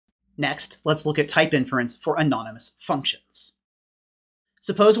Next, let's look at type inference for anonymous functions.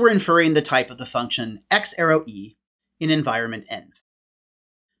 Suppose we're inferring the type of the function x arrow e in environment env.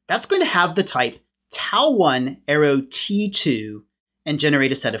 That's going to have the type tau1 arrow t2 and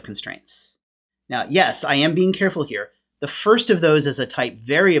generate a set of constraints. Now, yes, I am being careful here. The first of those is a type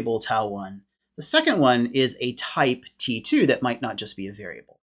variable tau1. The second one is a type t2 that might not just be a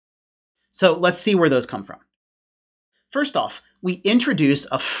variable. So let's see where those come from. First off, we introduce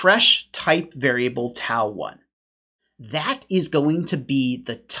a fresh type variable tau1. That is going to be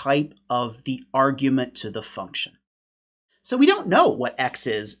the type of the argument to the function. So we don't know what x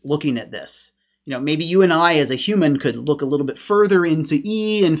is looking at this. Maybe you and I as a human could look a little bit further into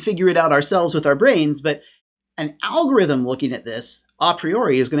E and figure it out ourselves with our brains, but an algorithm looking at this a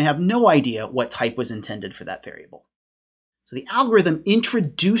priori is going to have no idea what type was intended for that variable. So the algorithm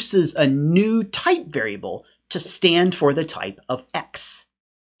introduces a new type variable to stand for the type of x.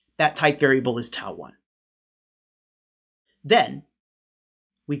 That type variable is tau1. Then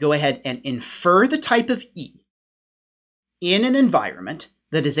we go ahead and infer the type of E in an environment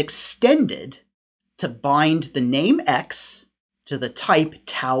that is extended to bind the name x to the type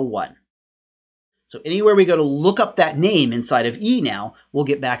tau1. So anywhere we go to look up that name inside of E now, we'll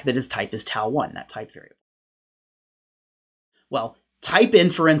get back that its type is tau1, that type variable. Well, type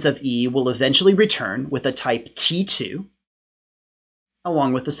inference of E will eventually return with a type t2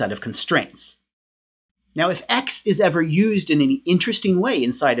 along with a set of constraints. Now, if x is ever used in any interesting way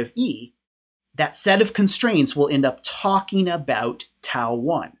inside of E, that set of constraints will end up talking about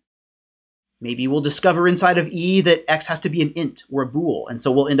tau1. Maybe we'll discover inside of E that x has to be an int or a bool, and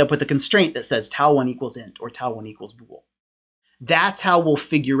so we'll end up with a constraint that says tau1 equals int or tau1 equals bool. That's how we'll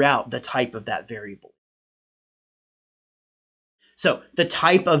figure out the type of that variable. So the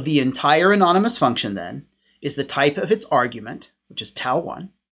type of the entire anonymous function then is the type of its argument, which is tau1,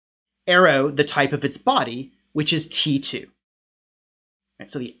 arrow the type of its body, which is t2. Right,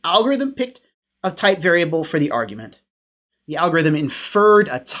 so the algorithm picked a type variable for the argument. The algorithm inferred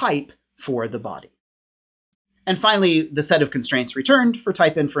a type for the body. And finally, the set of constraints returned for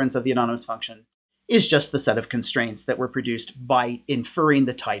type inference of the anonymous function is just the set of constraints that were produced by inferring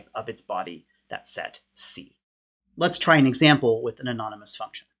the type of its body, that set C. Let's try an example with an anonymous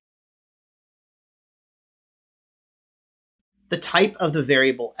function. The type of the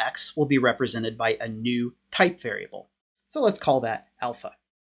variable x will be represented by a new type variable. So let's call that alpha.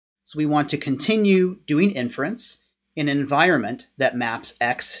 So we want to continue doing inference in an environment that maps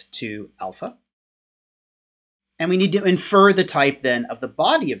x to alpha. And we need to infer the type then of the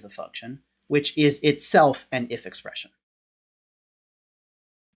body of the function, which is itself an if expression.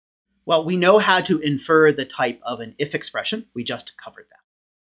 Well, we know how to infer the type of an if expression. We just covered that.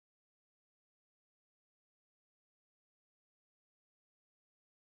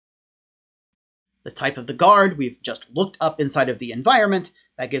 The type of the guard, we've just looked up inside of the environment.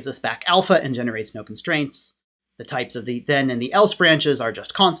 That gives us back alpha and generates no constraints. The types of the then and the else branches are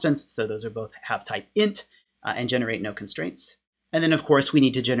just constants, so those are both have type int and generate no constraints. And then, of course, we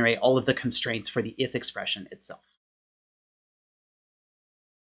need to generate all of the constraints for the if expression itself.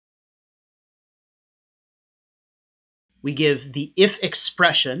 We give the if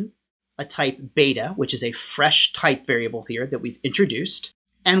expression a type beta, which is a fresh type variable here that we've introduced.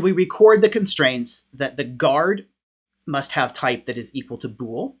 And we record the constraints that the guard must have type that is equal to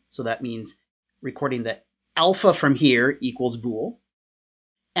bool. So that means recording that alpha from here equals bool.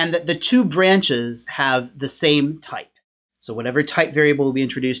 And that the two branches have the same type. So whatever type variable we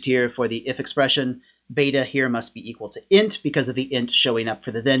introduced here for the if expression, beta here must be equal to int because of the int showing up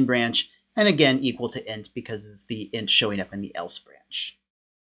for the then branch. And again, equal to int because of the int showing up in the else branch.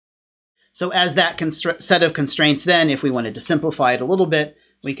 So as that set of constraints then, if we wanted to simplify it a little bit,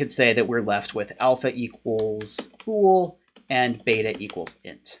 we could say that we're left with alpha equals bool and beta equals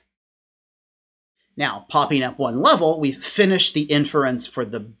int. Now, popping up one level, we've finished the inference for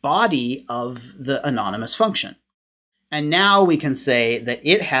the body of the anonymous function. And now we can say that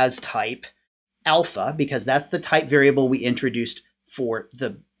it has type alpha, because that's the type variable we introduced for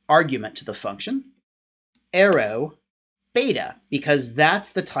the argument to the function, arrow beta, because that's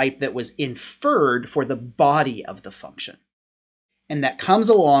the type that was inferred for the body of the function. And that comes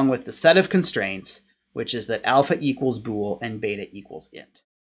along with the set of constraints, which is that alpha equals bool and beta equals int.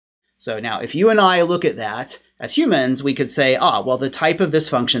 So now if you and I look at that as humans, we could say, well, the type of this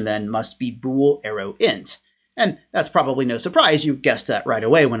function then must be bool arrow int. And that's probably no surprise. You guessed that right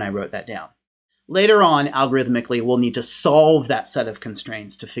away when I wrote that down. Later on, algorithmically, we'll need to solve that set of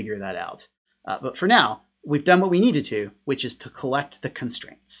constraints to figure that out. But for now, we've done what we needed to, which is to collect the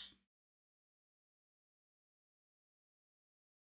constraints.